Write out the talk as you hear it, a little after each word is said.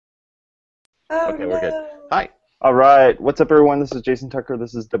Oh, okay, we're good. Hi. All right, what's up, everyone? This is Jason Tucker.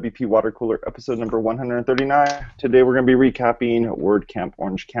 This is WP Watercooler, episode number 139. Today we're going to be recapping WordCamp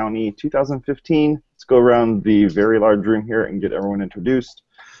Orange County 2015. Let's go around the very large room here and get everyone introduced.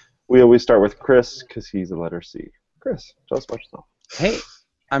 We always start with Chris because he's the letter C. Chris, tell us about yourself. Hey,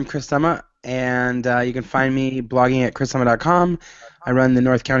 I'm Chris Summa, and you can find me blogging at chrissumma.com. I run the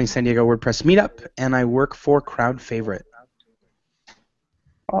North County San Diego WordPress Meetup, and I work for Crowd Favorite.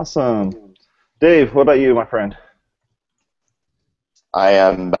 Awesome. Dave, what about you, my friend? I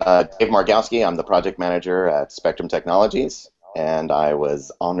am Dave Margowski. I'm the project manager at Spectrum Technologies, and I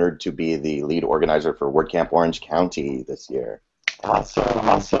was honored to be the lead organizer for WordCamp Orange County this year.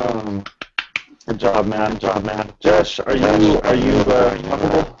 Awesome. Good job, man. Josh, are you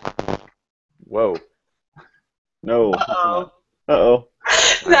comfortable? Whoa. No. Uh-oh.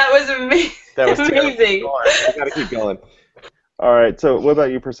 That was amazing. That was amazing. We gotta keep going. All right, so what about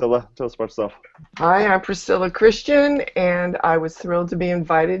you, Priscilla? Tell us about yourself. Hi, I'm Priscilla Christian, and I was thrilled to be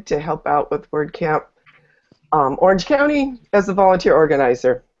invited to help out with WordCamp Orange County as a volunteer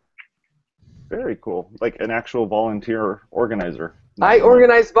organizer. Very cool. Like an actual volunteer organizer. I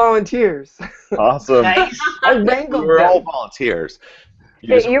organize volunteers. Awesome. Nice. I wrangled We're all them, volunteers.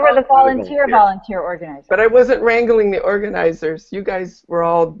 You were the volunteer organizer. but I wasn't wrangling the organizers. You guys were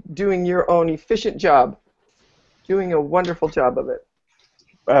all doing your own efficient job, doing a wonderful job of it.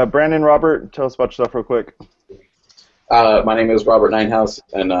 Brandon, Robert, tell us about yourself real quick. My name is Robert Ninehouse,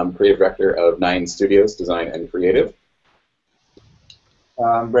 and I'm creative director of Nine Studios, Design and Creative.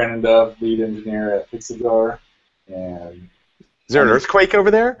 I'm Brandon Dove, lead engineer at Pixagar, and Is there an earthquake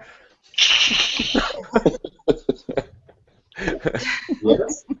over there?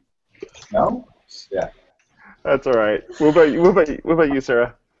 yes. No? Yeah. That's all right. What about you,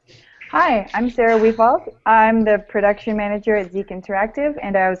 Sarah? Hi, I'm Sarah Weefald. I'm the production manager at Zeek Interactive,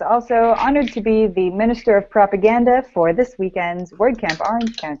 and I was also honored to be the Minister of Propaganda for this weekend's WordCamp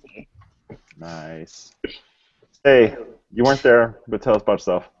Orange County. Nice. Hey, you weren't there, but tell us about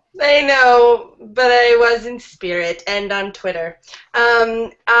yourself. I know, but I was in spirit and on Twitter.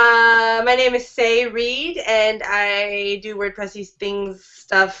 My name is Say Reed, and I do WordPressy things,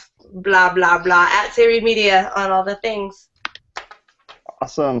 stuff, blah, blah, blah, at Say Reed Media on all the things.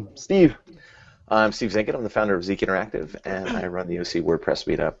 Awesome. Steve. I'm Steve Zinkett. I'm the founder of Zeek Interactive, and I run the OC WordPress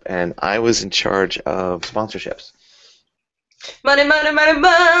Meetup, and I was in charge of sponsorships. Money, money, money,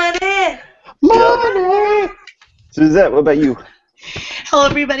 money! Money! Suzette, what about you? Hello,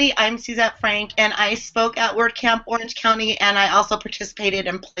 everybody. I'm Suzette Frank, and I spoke at WordCamp Orange County, and I also participated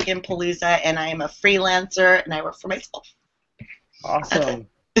in Plugin Palooza, and I am a freelancer, and I work for myself. Awesome.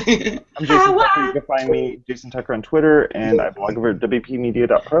 I'm Jason Tucker. You can find me, Jason Tucker, on Twitter, and I blog over at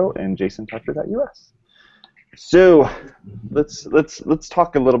WPmedia.pro and jasontucker.us. So let's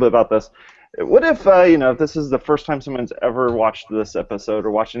talk a little bit about this. What if if this is the first time someone's ever watched this episode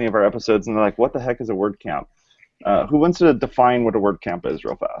or watched any of our episodes, and they're like, "What the heck is a WordCamp?" Who wants to define what a WordCamp is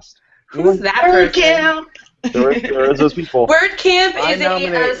real fast? Who's that person? WordCamp! There is those people. WordCamp is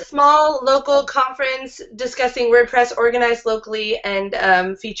a small local conference discussing WordPress organized locally and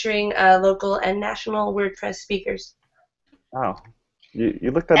featuring local and national WordPress speakers. Wow.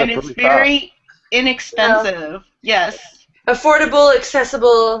 You looked that And up it's really very inexpensive. Yes. Affordable,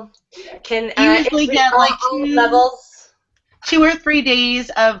 accessible, can You usually get like all levels. 2 or 3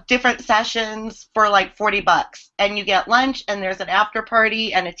 days of different sessions for like $40, and you get lunch, and there's an after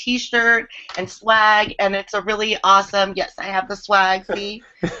party, and a T-shirt, and swag, and it's a really awesome. Yes, I have the swag. See,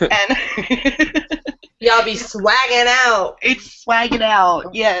 and Y'all be swagging out. it's swagging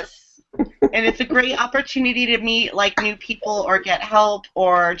out. Yes. And it's a great opportunity to meet like new people or get help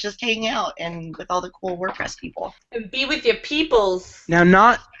or just hang out and with all the cool WordPress people. And be with your peoples.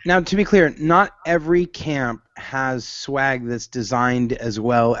 Now, to be clear, not every camp has swag that's designed as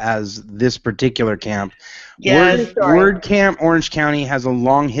well as this particular camp. Yes. WordCamp Orange County has a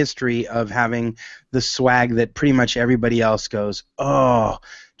long history of having the swag that pretty much everybody else goes, oh,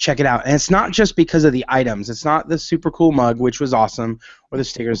 check it out. And it's not just because of the items. It's not the super cool mug, which was awesome, or the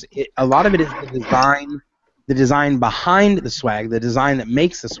stickers. A lot of it is the design behind the swag, the design that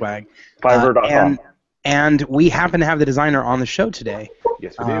makes the swag. Fiverr.com. And we happen to have the designer on the show today.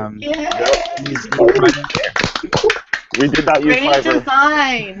 Yes, we do. We did not use Great Fiverr.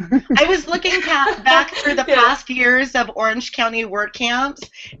 design. I was looking back through the past years of Orange County WordCamps,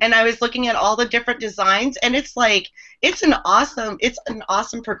 and I was looking at all the different designs, and it's like it's an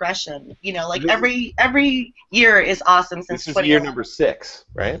awesome progression. You know, like every year is awesome since This is year number 6,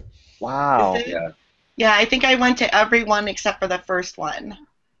 right? Wow. Yeah, I think I went to every one except for the first one.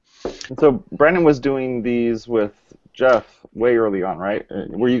 And so Brandon was doing these with Jeff way early on, right?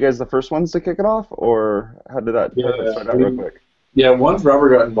 Were you guys the first ones to kick it off, or how did that start out real quick? Yeah, once Robert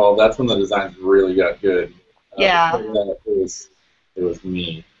got involved, that's when the designs really got good. Yeah. Before that, it was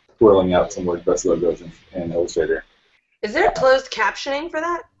me twirling out some WordPress logos in Illustrator. Is there closed captioning for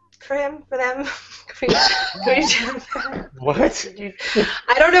that? For him? For them? What?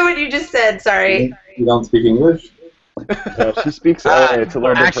 I don't know what you just said. Sorry. You don't speak English? She speaks LA. It's a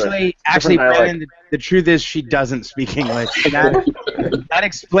little different. Actually, Different Brandon, the truth is she doesn't speak English. That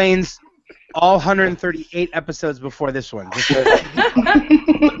explains all 138 episodes before this one.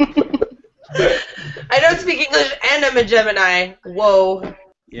 I don't speak English and I'm a Gemini. Whoa.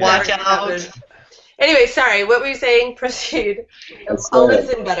 Yeah. Watch out. Anyway, sorry. What were you saying? Proceed. I'll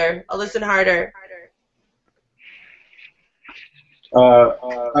listen better. I'll listen harder.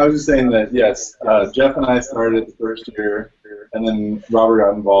 I was just saying that, yes, Jeff and I started the first year, and then Robert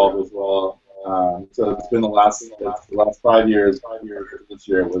got involved as well. So it's been the last 5 years. 5 years this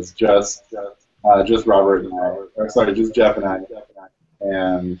year was just Robert and I, or sorry, just Jeff and I.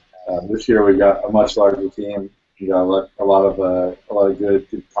 And this year we got a much larger team. We got a lot of good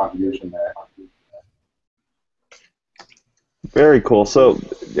contribution there. Very cool. So,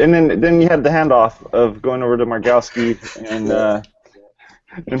 and then you had the handoff of going over to Margowski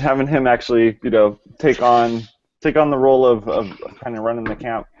and having him actually, take on the role of kind of running the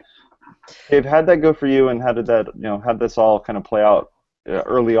camp. Dave, how'd that go for you, and how did that, how'd this all kind of play out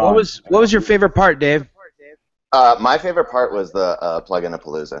early on? What was your favorite part, Dave? My favorite part was the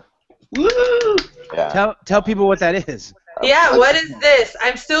plugin-a-palooza. Woo! Yeah. Tell people what that is. Yeah, what is this?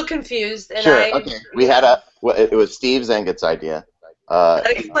 I'm still confused. And Sure. Okay. We had it was Steve Zenget's idea.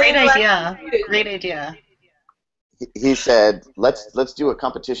 Great idea. Great idea. He said, let's do a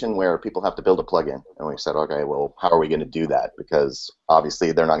competition where people have to build a plugin. And we said, okay, well, how are we going to do that? Because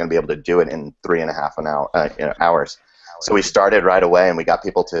obviously they're not going to be able to do it in 3.5 hours. So we started right away, and we got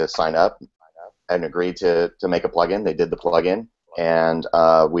people to sign up and agree to make a plugin. They did the plugin, and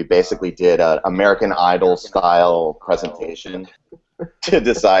we basically did an American Idol style presentation to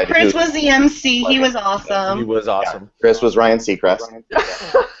decide. Chris was the MC. He was awesome. He was awesome. Yeah. Chris was Ryan Seacrest.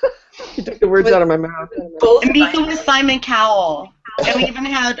 You took the words out of my mouth. And Mika was Simon Cowell. And we even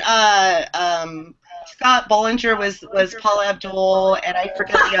had Scott Bollinger was Paula Abdul, and I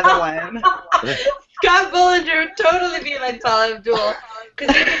forget the other one. Scott Bollinger would totally be like Paula Abdul,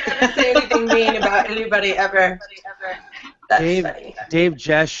 because he didn't ever say anything mean about anybody ever. That's funny. Dave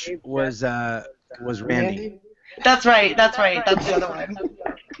Jesh was Randy. That's right. That's the other one.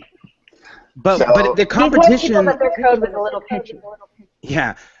 But the competition. But their code was a little pitchy.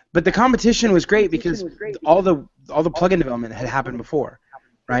 Yeah, but the competition was great because all the plugin development had happened before,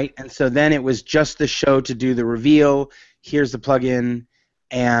 right? And so then it was just the show to do the reveal. Here's the plugin,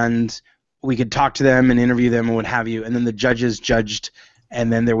 and we could talk to them and interview them and what have you. And then the judges judged,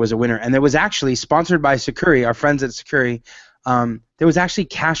 and then there was a winner. And there was actually, sponsored by Sakuri, our friends at Sakuri, there was actually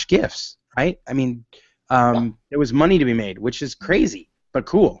cash gifts, right? I mean, there was money to be made, which is crazy but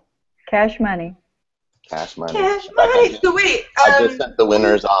cool. Cash money. Cash money. Cash money. So wait. I just sent the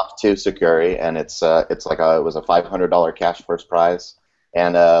winners off to Sakuri, and it was a $500 cash first prize,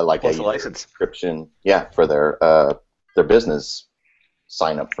 and like plus a license subscription, for their business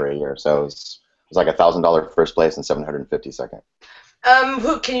sign up for a year. So it was like $1,000 first place and $750 second.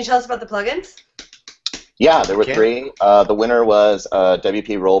 Can you tell us about the plugins? Yeah, there were 3. The winner was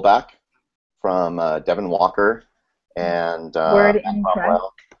WP Rollback from Devin Walker and Word Matt in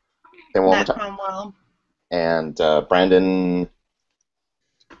Cromwell. Then one more Matt time. Cromwell. And Brandon.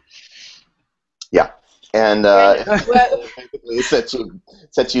 Yeah, and basically it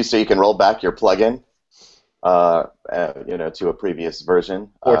sets you so you can roll back your plugin, to a previous version.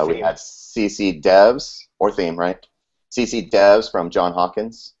 We had CC Devs or theme, right? CC Devs from John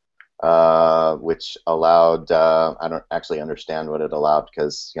Hawkins, which allowed. I don't actually understand what it allowed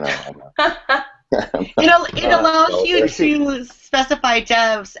because It allows you to specify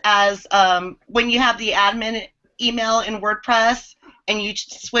devs as when you have the admin email in WordPress and you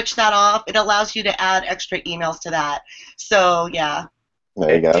switch that off, it allows you to add extra emails to that. So, yeah.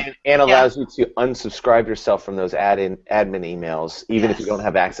 There you go. And allows you to unsubscribe yourself from those admin emails, even if you don't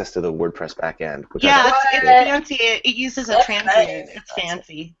have access to the WordPress backend. Yeah, it's fancy. It uses a transient. It's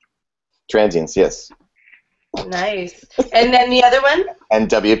fancy. Transients, yes. Nice. And then the other one? And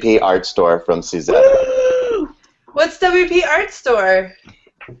WP Art Store from Suzette. Woo! What's WP Art Store?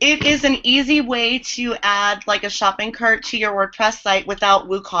 It is an easy way to add like a shopping cart to your WordPress site without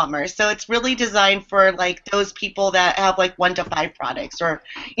WooCommerce. So it's really designed for like those people that have like 1 to 5 products or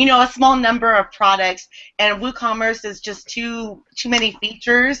a small number of products. And WooCommerce is just too many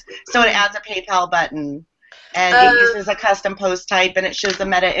features, so it adds a PayPal button. and it uses a custom post type, and it shows the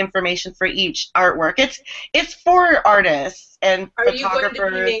meta information for each artwork. It's for artists and photographers. Are you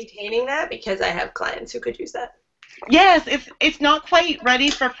going to be maintaining that? Because I have clients who could use that. Yes, it's not quite ready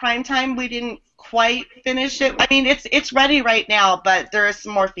for prime time. We didn't quite finish it. I mean, it's ready right now, but there are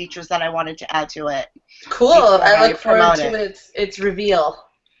some more features that I wanted to add to it. Cool. I look forward to its reveal.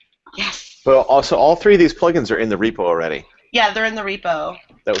 Yes. But also, all three of these plugins are in the repo already. Yeah, they're in the repo.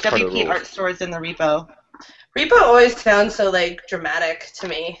 That was part of the WP rules. Art Store is in the repo. Repo always sounds so like dramatic to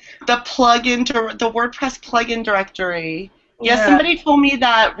me. The WordPress plugin directory. Yeah, Yeah. somebody told me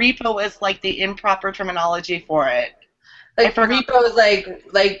that repo is like the improper terminology for it. Like repo is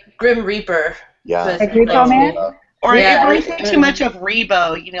like Grim Reaper. Yeah. Like Repo Man? Or Yeah. if we think too much of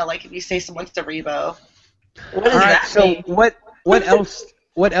Rebo, you know, like if you say someone's to Rebo. What does All right, that so mean?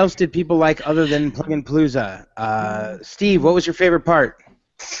 what else did people like other than Plugin Palooza? Steve, what was your favorite part?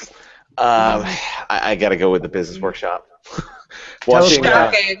 I got to go with the business workshop. Tell us,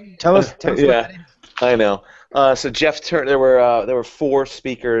 Shocking. tell us what Yeah, that is. I know. So Jeff Turner, there were 4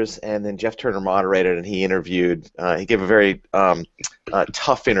 speakers, and then Jeff Turner moderated, and he interviewed. He gave a very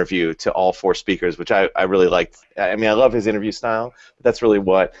tough interview to all 4 speakers, which I really liked. I mean, I love his interview style, but that's really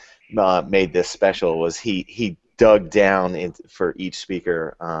what made this special. Was he dug down for each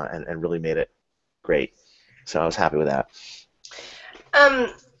speaker and really made it great. So I was happy with that.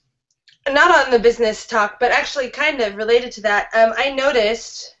 Not on the business talk, but actually kind of related to that. I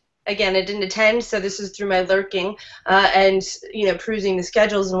noticed, again, I didn't attend, so this is through my lurking and perusing the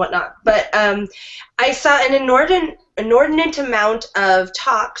schedules and whatnot. But I saw an inordinate amount of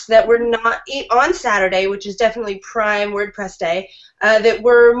talks that were not on Saturday, which is definitely prime WordPress day, that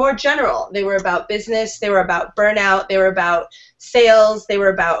were more general. They were about business, they were about burnout, they were about sales, they were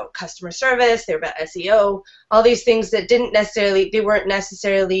about customer service, they were about SEO, all these things that weren't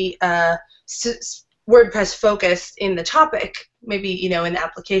necessarily WordPress focused in the topic, maybe in the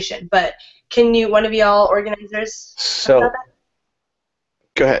application. But can one of y'all organizers talk about that?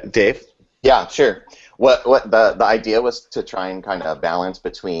 Go ahead, Dave. Yeah, sure. What the idea was to try and kind of balance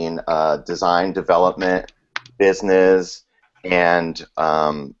between design, development, business, and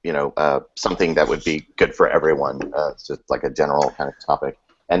something that would be good for everyone. It's just like a general kind of topic,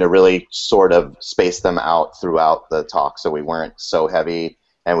 and to really sort of space them out throughout the talk, so we weren't so heavy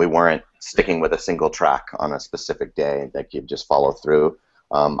and we weren't sticking with a single track on a specific day that you just follow through.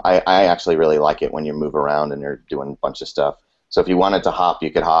 I actually really like it when you move around and you're doing a bunch of stuff. So if you wanted to hop,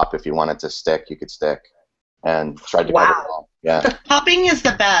 you could hop. If you wanted to stick, you could stick. And tried to cover it all. Yeah. Hopping is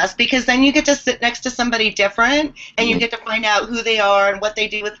the best because then you get to sit next to somebody different and you get to find out who they are and what they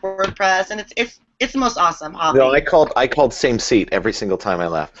do with WordPress, and it's the most awesome hopping. No, I called same seat every single time I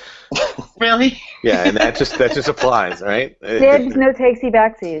left. Really? Yeah, and that just applies, right? Dibs, no takesy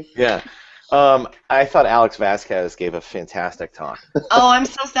backsies. Yeah. I thought Alex Vasquez gave a fantastic talk. Oh, I'm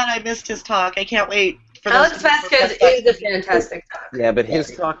so sad I missed his talk. I can't wait. Alex Vasquez is a fantastic talk. Yeah, but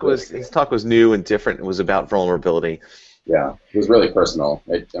his talk was new and different. It was about vulnerability. Yeah, it was really personal.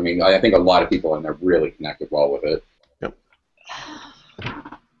 I think a lot of people in there really connected well with it. Yep.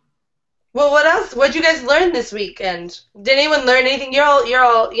 Well, what else? What'd you guys learn this weekend? Did anyone learn anything? You're all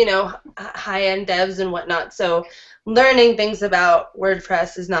high-end devs and whatnot, so learning things about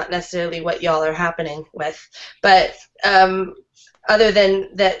WordPress is not necessarily what y'all are happening with. But other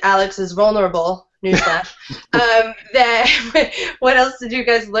than that, Alex is vulnerable. Newsflash. What else did you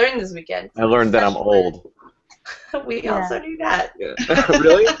guys learn this weekend? I learned that I'm old. We also knew that. Yeah.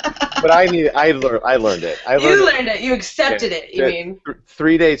 Really? But I learned it. You learned it. You accepted it. You mean?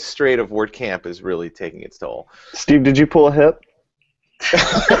 3 days straight of WordCamp is really taking its toll. Steve, did you pull a hip?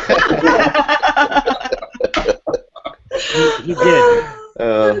 He did.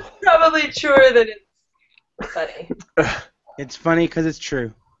 It's probably truer than it's funny. It's funny because it's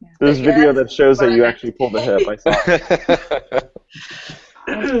true. There's video that shows that you actually pulled a hip. I saw it.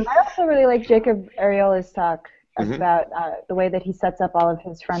 I also really like Jacob Ariola's talk about the way that he sets up all of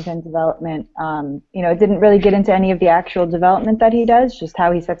his front-end development. It didn't really get into any of the actual development that he does, just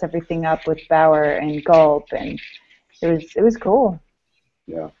how he sets everything up with Bower and Gulp, and it was cool.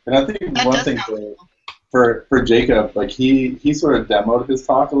 Yeah, and I think one thing for Jacob, like he sort of demoed his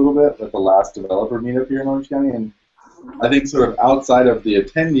talk a little bit at the last developer meetup here in Orange County, and I think sort of outside of the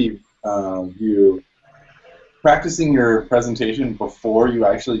attendee view, practicing your presentation before you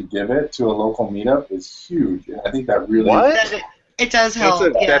actually give it to a local meetup is huge, and I think that really it does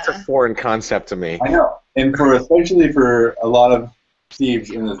help. That's a foreign concept to me. I know, and especially for a lot of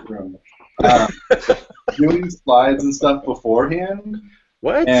Steves in this room, doing slides and stuff beforehand,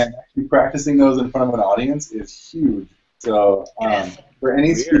 and actually practicing those in front of an audience is huge. So for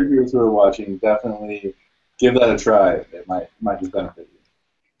any speakers who are watching, definitely give that a try. It might just benefit you.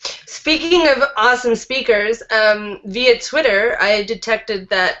 Speaking of awesome speakers, via Twitter, I detected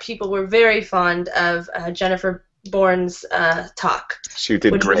that people were very fond of Jennifer Bourne's talk. She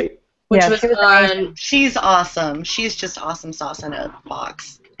did great. Which Yeah, was she was on. She's awesome. She's just awesome sauce in a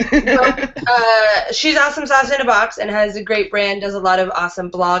box. She's awesome sauce in a box and has a great brand, does a lot of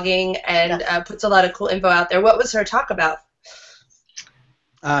awesome blogging, and puts a lot of cool info out there. What was her talk about?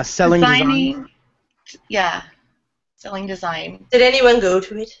 Selling design. Yeah, selling design. Did anyone go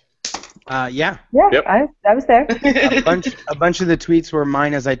to it? Yeah. Yeah, Yep. I was there. A bunch of the tweets were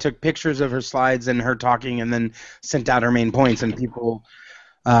mine as I took pictures of her slides and her talking and then sent out her main points, and people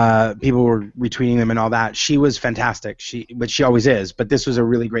were retweeting them and all that. She was fantastic. But she always is. But this was a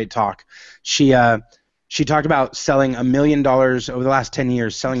really great talk. She talked about selling $1 million over the last 10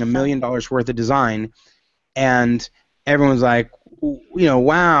 years, selling $1 million worth of design, and everyone was like,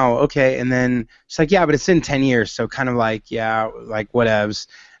 wow, okay. And then she's like, yeah, but it's in 10 years, so kind of like, yeah, like whatevs.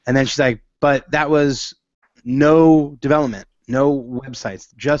 And then she's like, but that was no development, no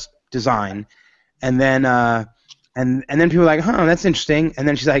websites, just design. And then and then people were like, huh, that's interesting. And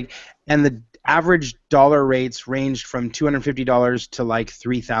then she's like, and the average dollar rates ranged from $250 to like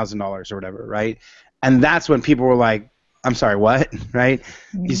 $3,000 or whatever, right? And that's when people were like, I'm sorry, what? Right?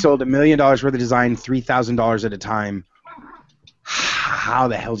 You sold $1 million worth of design, $3,000 at a time. How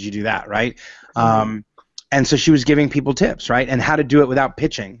the hell did you do that, right? And so she was giving people tips, right, and how to do it without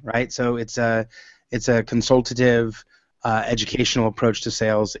pitching, right? So it's a consultative, educational approach to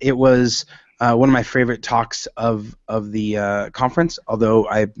sales. It was one of my favorite talks of the conference, although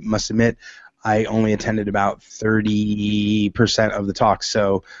I must admit I only attended about 30% of the talk.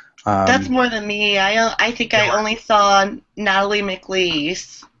 So that's more than me. I think I only saw Natalie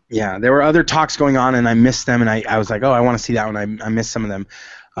McLeese. Yeah, there were other talks going on, and I missed them, and I was like, oh, I want to see that one. I missed some of them.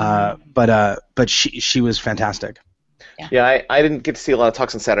 But she was fantastic. Yeah, I didn't get to see a lot of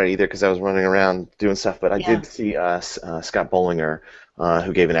talks on Saturday either because I was running around doing stuff, but I did see Scott Bollinger,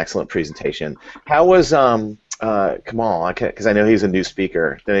 who gave an excellent presentation. How was Kamal? Because I know he's a new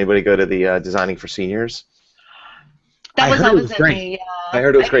speaker. Did anybody go to the Designing for Seniors? That was great. me. I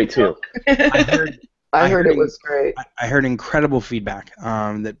heard it was great too. I heard it was great. I heard incredible feedback,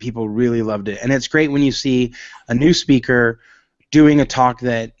 that people really loved it. And it's great when you see a new speaker doing a talk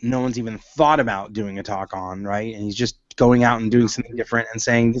that no one's even thought about doing a talk on, right? And he's just going out and doing something different and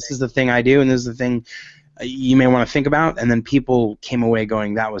saying, this is the thing I do and this is the thing you may want to think about. And then people came away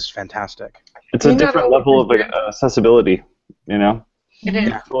going, that was fantastic. It's a different level of accessibility, you know? It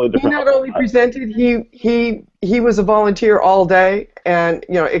is. Totally different. He not only presented, he was a volunteer all day, and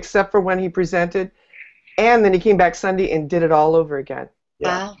except for when he presented, and then he came back Sunday and did it all over again.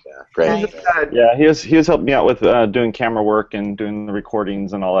 Wow. Yeah, great. Yeah, he was helping me out with doing camera work and doing the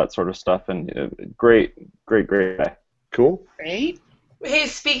recordings and all that sort of stuff, and great guy. Cool. Great. Hey,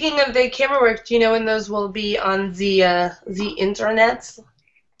 speaking of the camera work, do you know when those will be on the internets?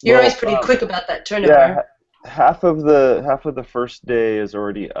 You're always pretty quick about that turnover. Yeah, half of the first day is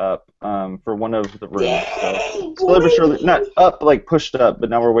already up for one of the rooms. So slowly but surely, not up like pushed up, but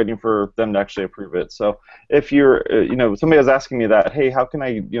now we're waiting for them to actually approve it. So if you're, somebody was asking me that, hey, how can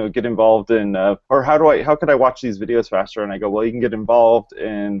I, get involved in, or how could I watch these videos faster? And I go, well, you can get involved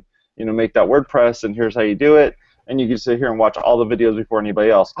and make that WordPress, and here's how you do it. And you can sit here and watch all the videos before anybody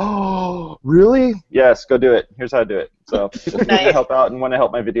else. Oh, really? Yes, go do it. Here's how to do it. So if you want to help out and want to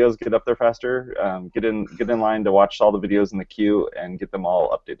help my videos get up there faster, get in line to watch all the videos in the queue and get them all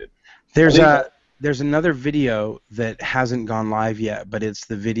updated. There's another video that hasn't gone live yet, but it's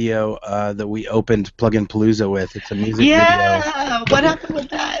the video that we opened Plugin Palooza with. It's a music video. Yeah, what happened with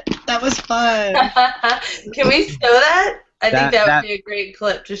that? That was fun. Can we show that? I think that would be a great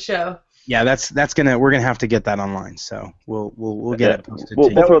clip to show. Yeah, we're gonna have to get that online, so we'll get it posted. We'll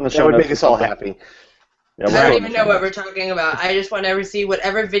throw in the show. That would make us all happy. Yeah, I don't even know what we're talking about. I just want to see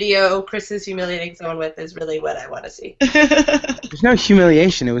whatever video Chris is humiliating someone with is really what I want to see. There's no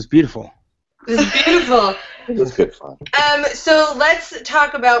humiliation. It was beautiful. It was beautiful. It was good fun. So let's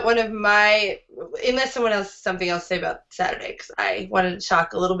talk about one of my, unless someone else has something else to say about Saturday, because I wanted to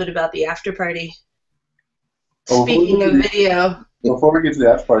talk a little bit about the after party. Speaking of video. Before we get to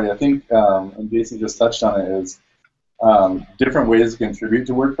the after party, I think, and Jason just touched on it, is different ways to contribute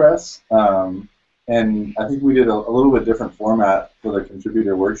to WordPress. And I think we did a little bit different format for the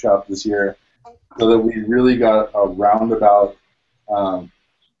contributor workshop this year, so that we really got a roundabout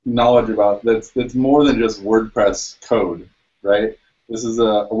knowledge about that's more than just WordPress code, right? This is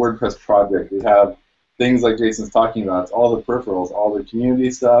a WordPress project. We have things like Jason's talking about. It's all the peripherals, all the community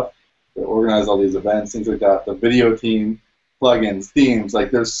stuff, that organize all these events, things like that. The video team, plugins, themes,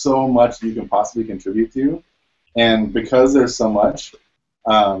 like there's so much you can possibly contribute to. And because there's so much,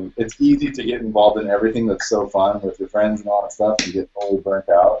 it's easy to get involved in everything that's so fun with your friends and all that stuff and get totally burnt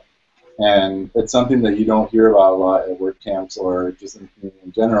out. And it's something that you don't hear about a lot at work camps or just in the community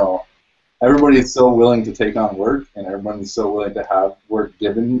in general. Everybody is so willing to take on work, and everyone's so willing to have work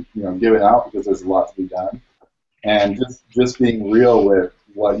given out because there's a lot to be done. And just being real with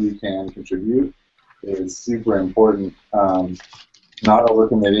what you can contribute is super important. Not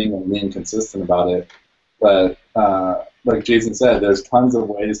overcommitting and being consistent about it. But like Jason said, there's tons of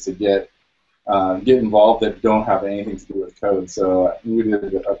ways to get involved that don't have anything to do with code. So I think we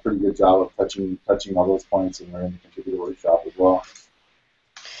did a pretty good job of touching all those points in our contributor workshop as well.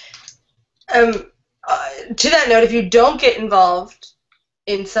 To that note, if you don't get involved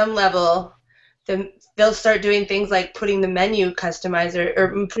in some level, then they'll start doing things like putting the menu customizer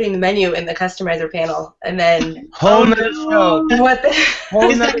or putting the menu in the customizer panel, and then Whole nother show. What the?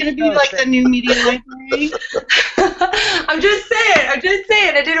 Is that going to be like the new media library? I'm just saying. I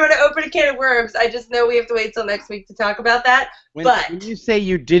didn't want to open a can of worms. I just know we have to wait till next week to talk about that. When you say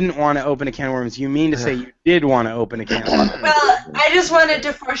you didn't want to open a can of worms, you mean to say you did want to open a can of worms. Well, I just wanted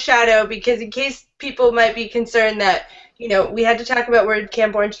to foreshadow, because in case people might be concerned that, we had to talk about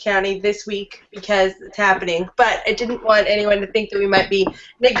WordCamp Orange County this week because it's happening, but I didn't want anyone to think that we might be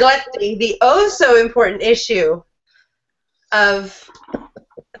neglecting the oh-so-important issue of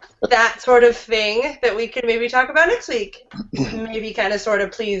that sort of thing that we could maybe talk about next week. Maybe kind of sort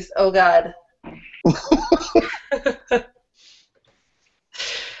of please, oh God.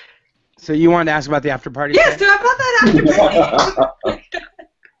 So you wanted to ask about the after party? Yes, so about that after party.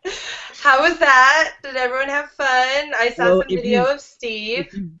 How was that? Did everyone have fun? I saw some video of Steve.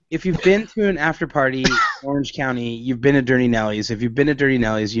 If you've been to an after party in Orange County, you've been at Dirty Nelly's. If you've been at Dirty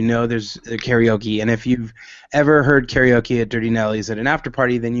Nelly's, you know there's karaoke. And if you've ever heard karaoke at Dirty Nelly's at an after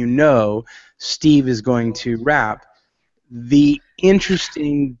party, then you know Steve is going to rap. The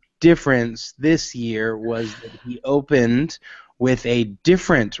interesting difference this year was that he opened with a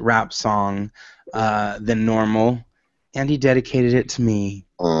different rap song than normal, and he dedicated it to me.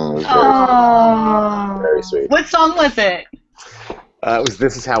 Very sweet. What song was it? It was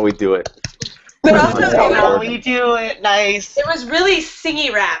 "This Is How We Do It." But also, How we do it, nice. It was really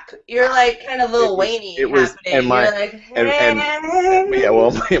singy rap. You're like kind of Lil Wayne-y happening. And my, You're like, yeah,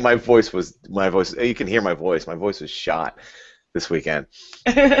 well, my voice. You can hear my voice. My voice was shot this weekend.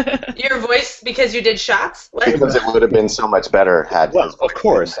 Your voice because you did shots? What? Because it would have been so much better had. Well, of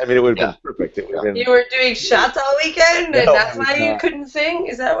course. I mean, it would have been perfect. It would have been. You were doing shots all weekend, and that's why you couldn't sing?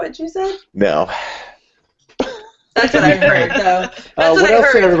 Is that what you said? No. That's what I heard, though. That's what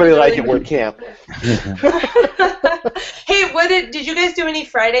else did everybody like at WordCamp? Hey, did you guys do any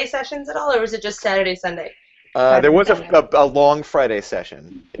Friday sessions at all, or was it just Saturday, Sunday? There was a long Friday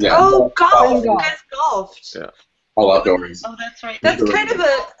session. Yeah. Oh, golf! You guys golfed. Yeah. All outdoors. Oh, that's right. That's kind of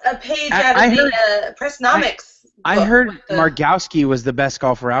a page out of the Pressnomics. I heard Margowski was the best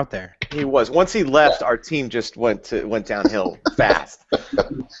golfer out there. He was. Once he left, our team just went downhill fast.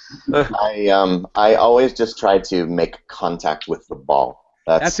 I always just try to make contact with the ball.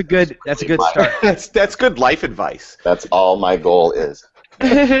 That's a good start. That's good life advice. That's all my goal is.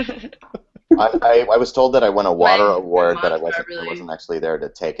 I was told that I won a water award, but I wasn't actually there to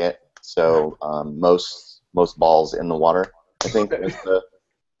take it. So most balls in the water, I think.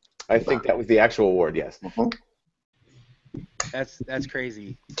 I think that was the actual award. Yes. Mm-hmm. That's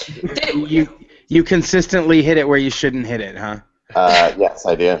crazy. You consistently hit it where you shouldn't hit it, huh? Yes,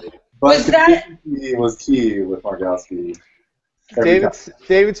 I do. But it was key with Margowski.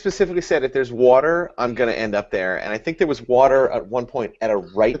 David specifically said, if there's water, I'm going to end up there. And I think there was water at one point at a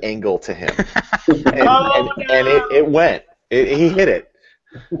right angle to him. and it went. He hit it.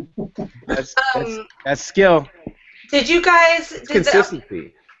 That's skill. Did you guys...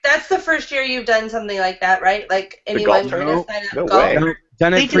 Consistency. That's the first year you've done something like that, right? Like anyone trying to sign up no golf? Way.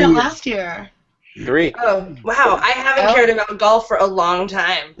 They did it last year. 3. Oh, wow. I haven't cared about golf for a long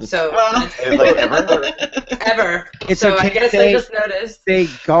time. So like ever. It's so okay I guess I just noticed. Say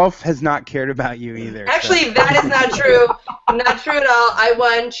golf has not cared about you either. Actually, that is not true. Not true at all. I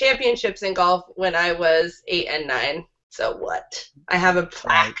won championships in golf when I was 8 and 9. So what? I have a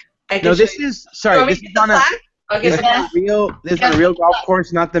plaque. This is on a... This is a real golf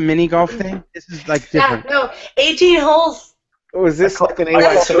course, not the mini golf thing. This is like different. Yeah, no, 18 holes. Was this like an AY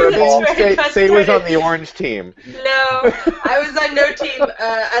ball? Say he was on the orange team. No, I was on no team.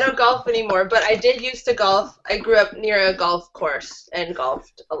 I don't golf anymore, but I did used to golf. I grew up near a golf course and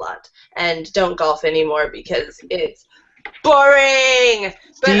golfed a lot, and don't golf anymore because it's boring.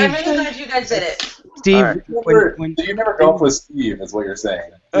 But I'm really glad you guys did it. Steve, you never golf with Steve, is what you're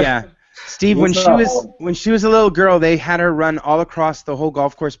saying. Yeah. Steve, when she was a little girl, they had her run all across the whole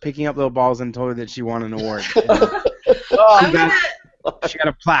golf course picking up little balls and told her that she won an award. She got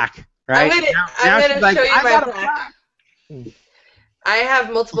a plaque, right? I'm gonna show you my plaque. I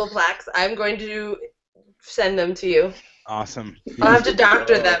have multiple plaques. I'm going to send them to you. Awesome. I'll have to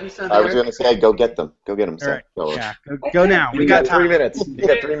doctor them. So I was going to say, go get them. Go get them. Right. Yeah, go now. We got 3 minutes. You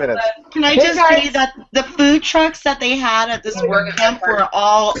got 3 minutes. Can I just say that the food trucks that they had at this WordCamp were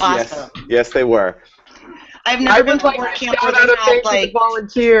all awesome. Yes, they were. I've never been to a WordCamp where they had like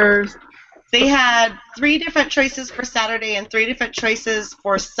volunteers. They had 3 different choices for Saturday and 3 different choices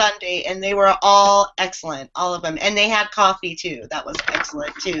for Sunday, and they were all excellent, all of them. And they had coffee too. That was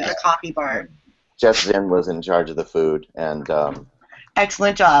excellent too. The coffee bar. Jeff Zinn was in charge of the food, and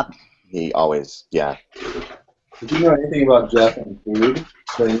excellent job. he always, yeah. If you know anything about Jeff and food,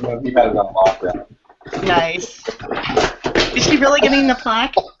 then you know he had it on lockdown. Nice. Is she really getting the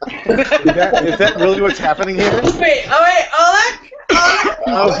plaque? Is that really what's happening here? Wait, look!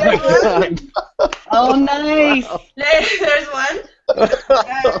 Oh my god. Oh, nice. There's one.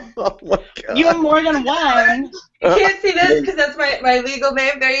 Oh my god. You have more than one. You can't see this because that's my legal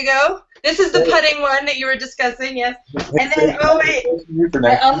name. There you go. This is the putting one that you were discussing, yes. And then, oh wait,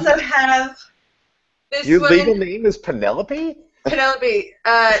 I also have this Your one. legal name is Penelope? Penelope.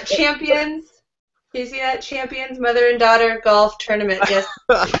 Champions. Can you see that? Champions Mother and Daughter Golf Tournament, yes.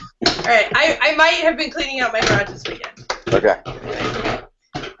 All right, I might have been cleaning out my garage this weekend. Okay.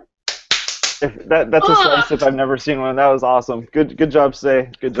 That's a swag tip. I've never seen one. That was awesome. Good job, Say.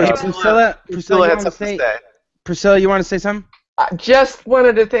 Good job. Priscilla, you want to say something? I just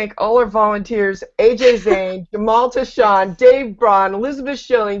wanted to thank all our volunteers, AJ Zane, Jamal Tashan, Dave Braun, Elizabeth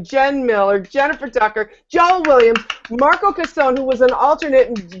Schilling, Jen Miller, Jennifer Tucker, Joel Williams, Marco Casson, who was an alternate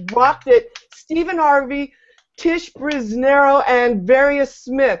and rocked it, Stephen Harvey, Tish Brisnero, and Various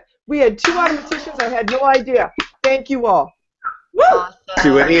Smith. We had 2 automaticians. I had no idea. Thank you all. Woo! Awesome.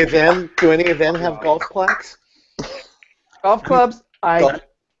 Do any of them have golf plaques? Golf clubs,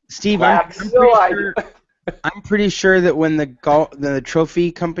 Steve, I'm I'm pretty sure that when the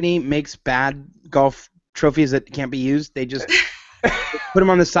trophy company makes bad golf trophies that can't be used, they just put them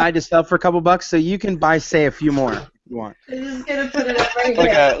on the side to sell for a couple bucks. So you can buy, say, a few more if you want. I'm just gonna put it up right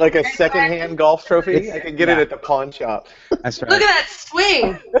here. Like a secondhand golf trophy? I can get it at the pawn shop. That's right. Look at that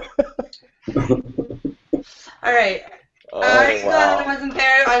swing. All right. I'm glad I wasn't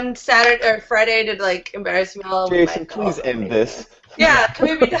there on Saturday or Friday to like embarrass you all. Jason, please end this. Yeah, can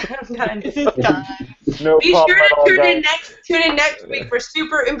we be done? I'm done. No Be problem sure at all, to guys. tune in next week for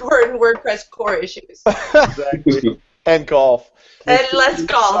super important WordPress core issues. Exactly. And golf. And less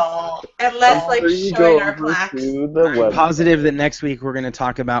golf. And less like showing our plaques. I'm positive that next week we're going to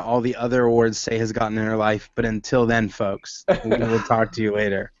talk about all the other awards Say has gotten in her life. But until then, folks, we will talk to you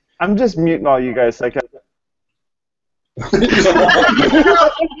later. I'm just muting all you guys. That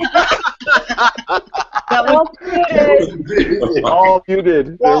was muted. All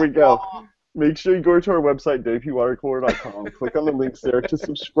muted. There we go. Make sure you go to our website, WPwatercooler.com. Click on the links there to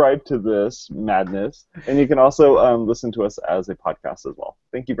subscribe to this madness. And you can also listen to us as a podcast as well.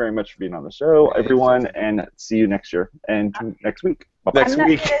 Thank you very much for being on the show, everyone, and see you next year and next week. Bye-bye.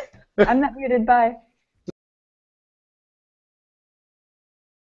 I'm not muted. Bye.